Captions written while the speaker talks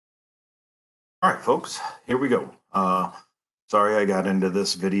All right, folks, here we go. Sorry I got into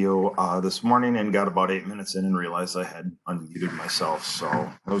this video this morning and got about 8 minutes in and realized I had unmuted myself.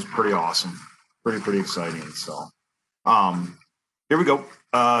 So it was pretty awesome, pretty exciting. So here we go.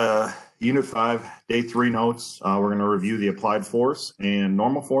 Unit 5, Day 3 notes. We're going to review the applied force and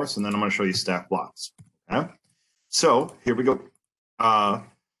normal force, and then I'm going to show you stack blocks. Okay, so here we go.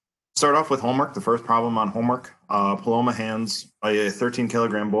 Start off with homework. The first problem on homework. Paloma hands a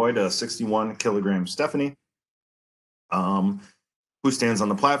 13-kilogram boy to 61-kilogram Stephanie, who stands on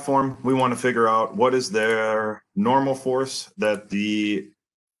the platform. We want to figure out what is their normal force that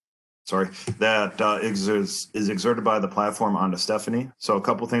is exerted by the platform onto Stephanie. So a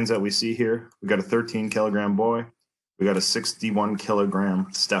couple things that we see here. We got a 13-kilogram boy. We got a 61-kilogram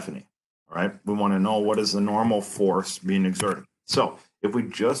Stephanie. All right. We want to know what is the normal force being exerted. So if we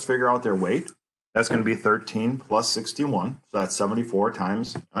just figure out their weight, that's going to be 13 plus 61. So that's 74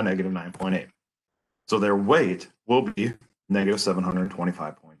 times a negative 9.8. So their weight will be negative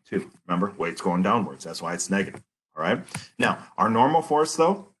 725.2. Remember, weight's going downwards. That's why it's negative. All right. Now, our normal force,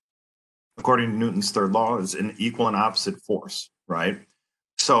 though, according to Newton's third law, is an equal and opposite force, right?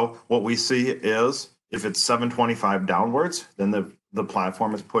 So what we see is if it's 725 downwards, then the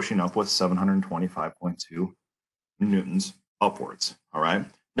platform is pushing up with 725.2 newtons upwards. All right.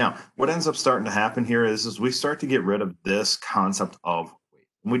 Now, what ends up starting to happen here is we start to get rid of this concept of weight.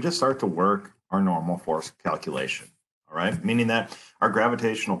 And we just start to work our normal force calculation. All right. Meaning that our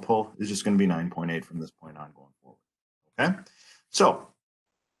gravitational pull is just going to be 9.8 from this point on going forward. Okay. So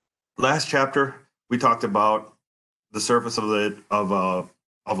last chapter, we talked about the surface of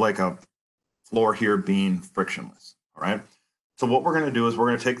like a floor here being frictionless. All right. So what we're going to do is we're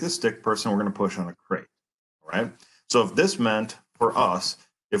going to take this stick person, we're going to push on a crate. All right. So if this meant for us,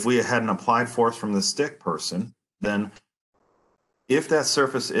 if we had an applied force from the stick person, then if that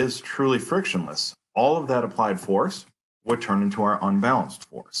surface is truly frictionless, all of that applied force would turn into our unbalanced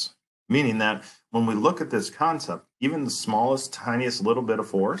force. Meaning that when we look at this concept, even the smallest, tiniest little bit of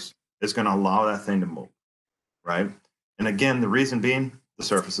force is going to allow that thing to move, right? And again, the reason being the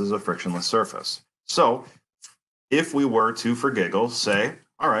surface is a frictionless surface. So if we were to, for giggles, say,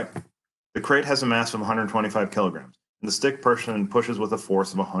 all right, the crate has a mass of 125 kilograms. And the stick person pushes with a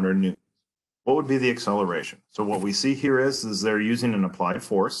force of 100 newtons. What would be the acceleration? So what we see here is they're using an applied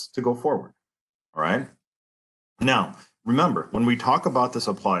force to go forward. All right. Now, remember, when we talk about this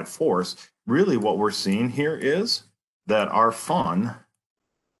applied force, really what we're seeing here is that our fun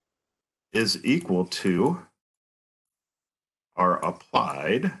is equal to our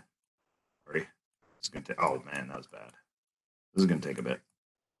applied. Sorry, it's going to. Oh man, that was bad. This is going to take a bit.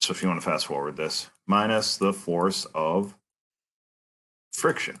 So if you want to fast forward this, minus the force of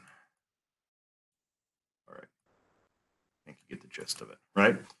friction. All right. I think you get the gist of it,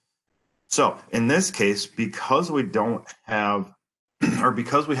 right? So in this case, because we don't have, or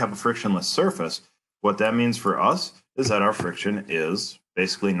because we have a frictionless surface, what that means for us is that our friction is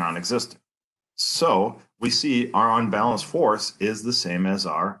basically non-existent. So we see our unbalanced force is the same as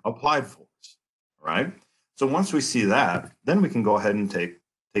our applied force, right? So once we see that, then we can go ahead and take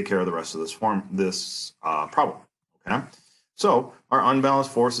care of the rest of this problem. Okay. So our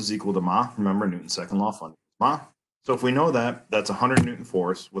unbalanced force is equal to Ma. Remember Newton's second law, fun Ma. So if we know that, that's 100 Newton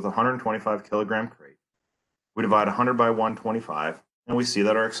force with a 125 kilogram crate. We divide 100 by 125, and we see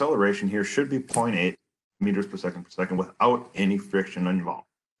that our acceleration here should be 0.8 meters per second without any friction involved.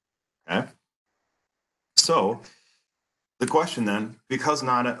 Okay. So the question then, because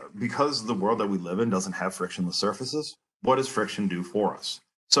the world that we live in doesn't have frictionless surfaces, what does friction do for us?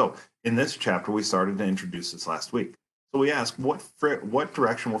 So in this chapter, we started to introduce this last week. So we asked, what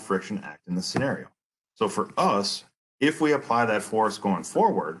direction will friction act in this scenario? So for us, if we apply that force going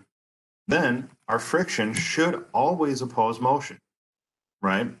forward, then our friction should always oppose motion,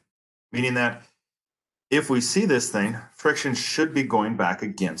 right? Meaning that if we see this thing, friction should be going back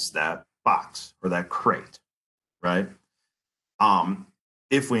against that box or that crate, right?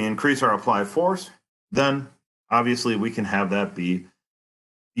 If we increase our applied force, then obviously we can have that be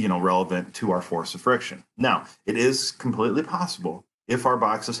relevant to our force of friction. Now, it is completely possible if our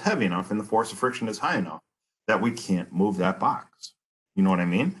box is heavy enough and the force of friction is high enough that we can't move that box. You know what I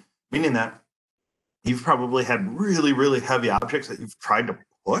mean? Meaning that you've probably had really heavy objects that you've tried to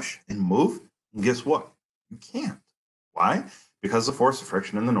push and move, and guess what? You can't. Why? Because the force of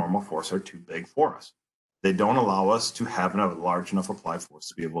friction and the normal force are too big for us. They don't allow us to have a large enough applied force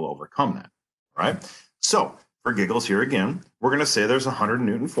to be able to overcome that. All right? So for giggles here again, we're going to say there's a 100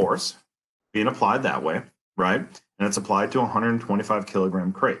 Newton force being applied that way, right? And it's applied to a 125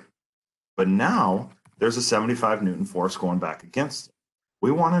 kilogram crate. But now there's a 75 Newton force going back against it.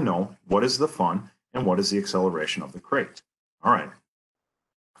 we want to know what is the fun and what is the acceleration of the crate. All right.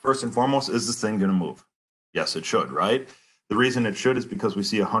 First and foremost, is this thing going to move? Yes, it should, right? The reason it should is because we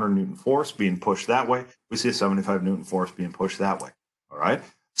see a 100 Newton force being pushed that way. We see a 75 Newton force being pushed that way. All right.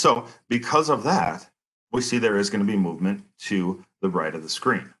 So because of that, we see there is going to be movement to the right of the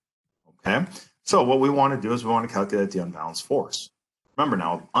screen. Okay. So what we want to do is we want to calculate the unbalanced force. Remember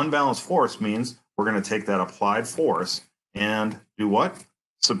now, unbalanced force means we're going to take that applied force and do what?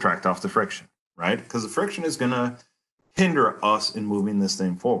 Subtract off the friction, right? Because the friction is going to hinder us in moving this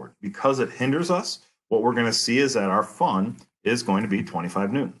thing forward. Because it hinders us, what we're going to see is that our fun is going to be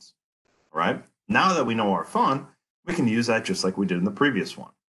 25 newtons. All right. Now that we know our fun, we can use that just like we did in the previous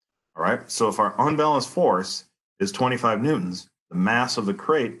one. All right. So if our unbalanced force is 25 newtons, the mass of the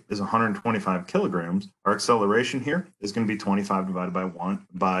crate is 125 kilograms. Our acceleration here is going to be 25 divided by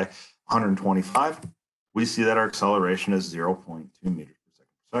 125. We see that our acceleration is 0.2 meters per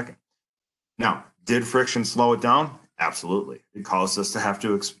second. Now, did friction slow it down? Absolutely. It caused us to have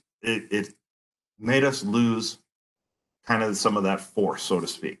to, it made us lose kind of some of that force, so to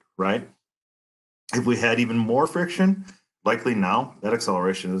speak, right? If we had even more friction, likely now that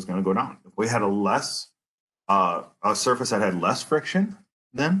acceleration is going to go down. If we had a surface that had less friction,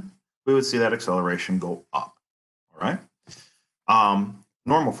 then we would see that acceleration go up. All right.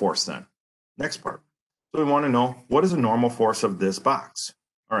 Normal force then. Next part. So we want to know, what is the normal force of this box?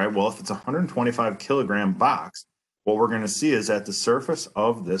 All right. Well, if it's a 125 kilogram box, what we're going to see is that the surface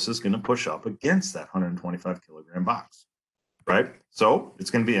of this is going to push up against that 125 kilogram box, right? So it's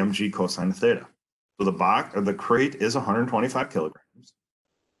going to be mg cosine of theta. So the box or the crate is 125 kilograms.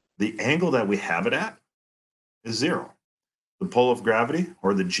 The angle that we have it at is 0. The pull of gravity,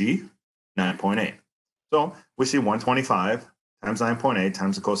 or the G, 9.8. So we see 125 times 9.8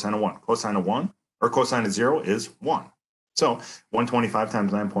 times the cosine of 1. Cosine of 1, or cosine of 0 is 1. So 125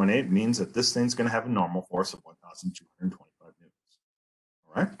 times 9.8 means that this thing's going to have a normal force of 1,225 newtons.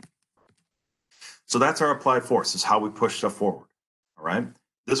 All right? So that's our applied force, is how we push stuff forward. All right?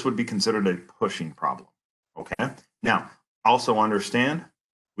 This would be considered a pushing problem. Okay? Now, also understand,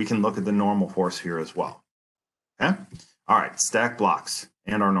 we can look at the normal force here as well. Okay? All right, stack blocks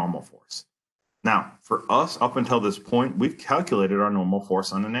and our normal force. Now, for us, up until this point, we've calculated our normal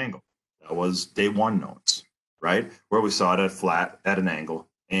force on an angle. That was day one notes, right? Where we saw it at flat, at an angle,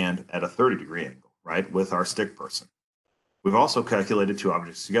 and at a 30-degree angle, right? With our stick person. We've also calculated two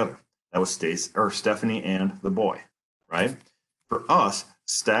objects together. That was Stephanie and the boy, right? For us,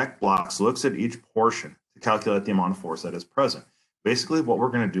 stack blocks looks at each portion to calculate the amount of force that is present. Basically, what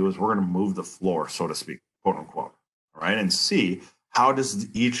we're going to do is we're going to move the floor, so to speak, quote unquote, all right, and see how does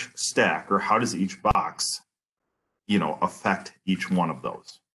each stack or how does each box, affect each one of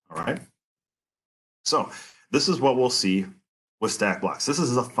those, all right? So this is what we'll see with stack blocks. This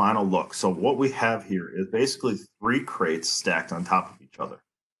is the final look. So what we have here is basically 3 crates stacked on top of each other,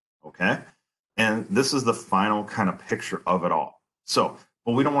 okay? And this is the final kind of picture of it all. So,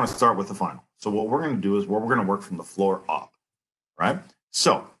 but we don't want to start with the final. So what we're going to do is we're going to work from the floor up, right?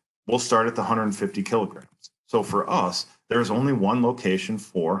 So we'll start at the 150 kilograms. So for us, there's only one location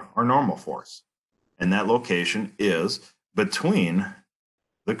for our normal force. And that location is between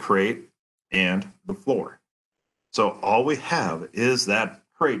the crate and the floor. So all we have is that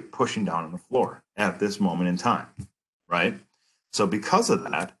crate pushing down on the floor at this moment in time, right? So because of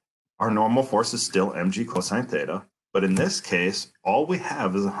that, our normal force is still mg cosine theta. But in this case, all we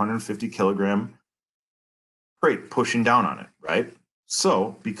have is a 150 kilogram crate pushing down on it, right?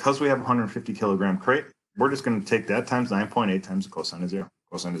 So because we have a 150 kilogram crate, we're just going to take that times 9.8 times the cosine of 0.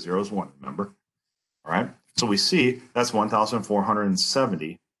 Cosine of 0 is 1, remember? All right. So we see that's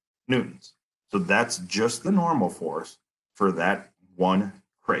 1,470 newtons. So that's just the normal force for that one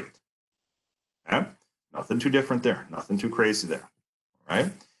crate. Okay? Nothing too different there. Nothing too crazy there. All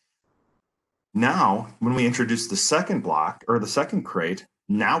right. Now, when we introduce the second block or the second crate,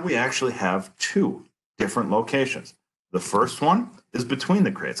 now we actually have 2 different locations. The first one is between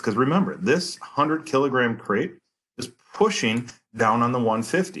the crates, because remember, this 100 kilogram crate is pushing down on the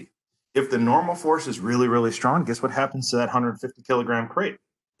 150. If the normal force is really, really strong, guess what happens to that 150 kilogram crate?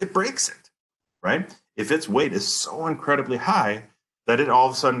 It breaks it, right? If its weight is so incredibly high that it all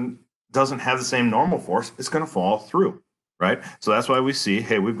of a sudden doesn't have the same normal force, it's going to fall through, right? So that's why we see,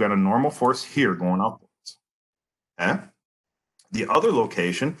 hey, we've got a normal force here going upwards. Okay? The other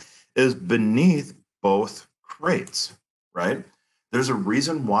location is beneath both crates, right? There's a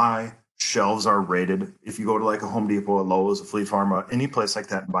reason why shelves are rated. If you go to like a Home Depot, a Lowe's, a Fleet Farm, any place like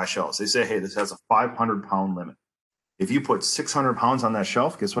that and buy shelves, they say, hey, this has a 500-pound limit. If you put 600 pounds on that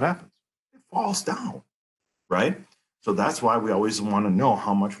shelf, guess what happens? It falls down, right? So that's why we always want to know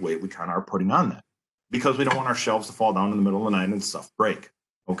how much weight we kind of are putting on that, because we don't want our shelves to fall down in the middle of the night and stuff break.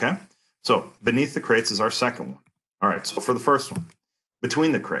 Okay. So beneath the crates is our second one. All right. So for the first one,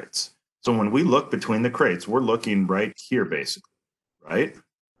 between the crates. So when we look between the crates, we're looking right here, basically, right?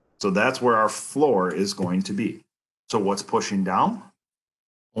 So that's where our floor is going to be. So what's pushing down?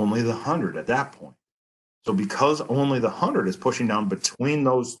 Only the 100 at that point. So because only the 100 is pushing down between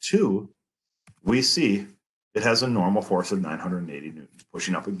those two, we see it has a normal force of 980 newtons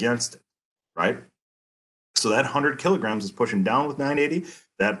pushing up against it, right? So that 100 kilograms is pushing down with 980.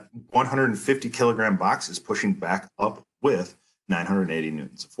 That 150 kilogram box is pushing back up with 980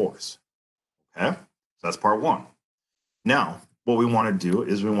 newtons of force. Okay, so that's part one. Now, what we want to do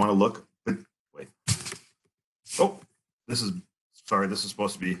is we want to look, wait. Oh, this is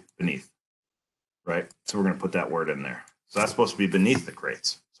supposed to be beneath, right? So we're going to put that word in there. So that's supposed to be beneath the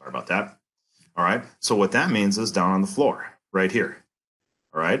crates. Sorry about that. All right, so what that means is down on the floor, right here.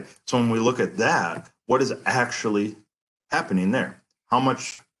 All right, so when we look at that, what is actually happening there? How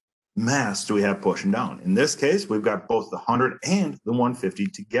much mass do we have pushing down? In this case, we've got both the 100 and the 150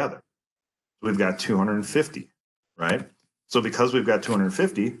 together. So we've got 250, right? So because we've got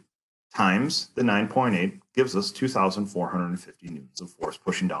 250 times the 9.8 gives us 2,450 newtons of force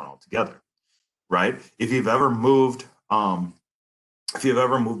pushing down altogether, right? If you've ever moved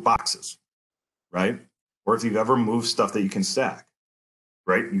boxes, right? Or if you've ever moved stuff that you can stack,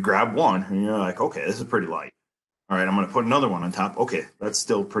 right? You grab one and you're like, okay, this is pretty light. All right, I'm going to put another one on top. Okay, that's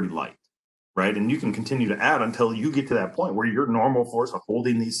still pretty light, right? And you can continue to add until you get to that point where your normal force of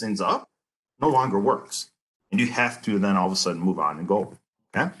holding these things up no longer works. And you have to then all of a sudden move on and go,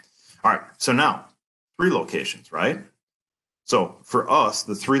 okay? All right, so now 3 locations, right? So for us,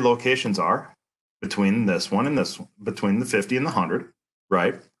 the 3 locations are between this one and this one, between the 50 and the 100,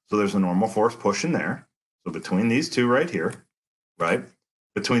 right? So there's a normal force pushing there. So between these two right here, right?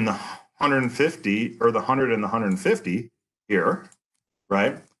 Between the 150 or the 100 and the 150 here,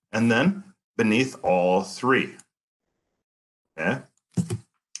 right? And then beneath all 3, okay?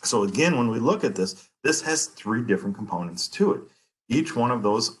 So again, when we look at this, this has 3 different components to it. Each one of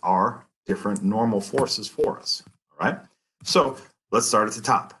those are different normal forces for us, all right? So let's start at the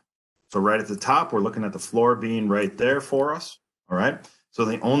top. So right at the top, we're looking at the floor being right there for us, all right? So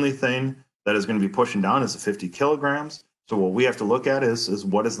the only thing that is going to be pushing down is the 50 kilograms. So what we have to look at is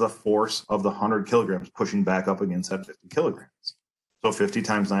what is the force of the 100 kilograms pushing back up against that 50 kilograms. So 50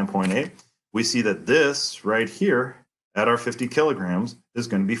 times 9.8, we see that this right here at our 50 kilograms is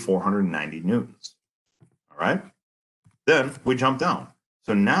going to be 490 newtons. All right. Then we jump down.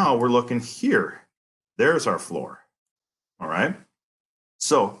 So now we're looking here. There's our floor. All right.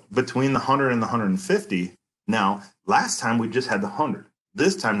 So between the 100 and the 150, now last time we just had the 100.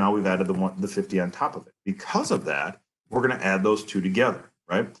 This time now we've added the 50 on top of it. Because of that, we're going to add those 2 together,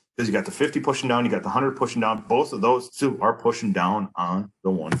 right? Because you got the 50 pushing down, you got the 100 pushing down. Both of those 2 are pushing down on the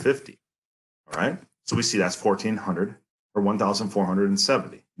 150. All right. So we see that's 1,400 or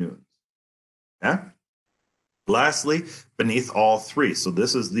 1,470 newtons. Okay. Lastly, beneath all 3. So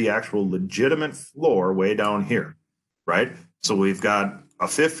this is the actual legitimate floor way down here, right? So we've got a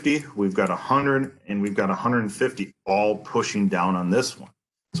 50, we've got 100, and we've got 150 all pushing down on this one.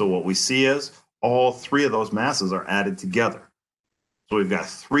 So what we see is all 3 of those masses are added together. So we've got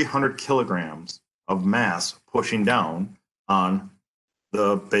 300 kilograms of mass pushing down on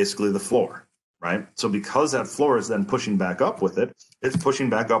basically the floor, right? So because that floor is then pushing back up with it, it's pushing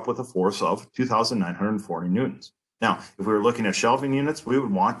back up with a force of 2,940 newtons. Now, if we were looking at shelving units, we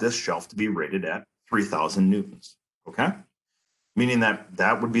would want this shelf to be rated at 3,000 newtons, okay? Meaning that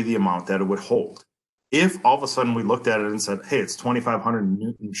that would be the amount that it would hold. If all of a sudden we looked at it and said, hey, it's 2,500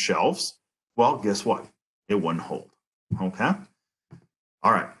 newton shelves, well, guess what? It wouldn't hold, okay?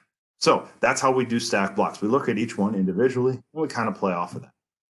 All right, so that's how we do stack blocks. We look at each one individually, and we kind of play off of that,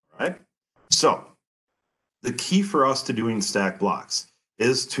 all right? So the key for us to doing stack blocks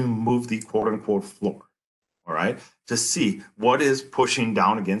is to move the quote-unquote floor, all right, to see what is pushing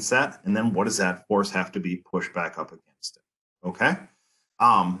down against that, and then what does that force have to be pushed back up against it, okay?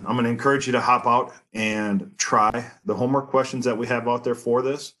 I'm going to encourage you to hop out and try the homework questions that we have out there for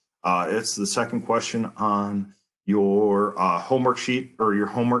this. It's the second question on your homework sheet, or your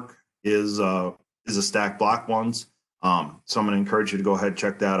homework is a stack block ones. So I'm going to encourage you to go ahead and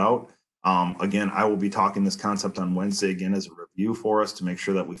check that out. Again, I will be talking this concept on Wednesday again as a review for us to make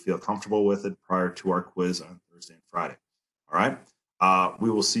sure that we feel comfortable with it prior to our quiz on Thursday and Friday. All right.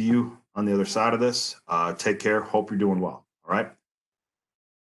 We will see you on the other side of this. Take care. Hope you're doing well. All right.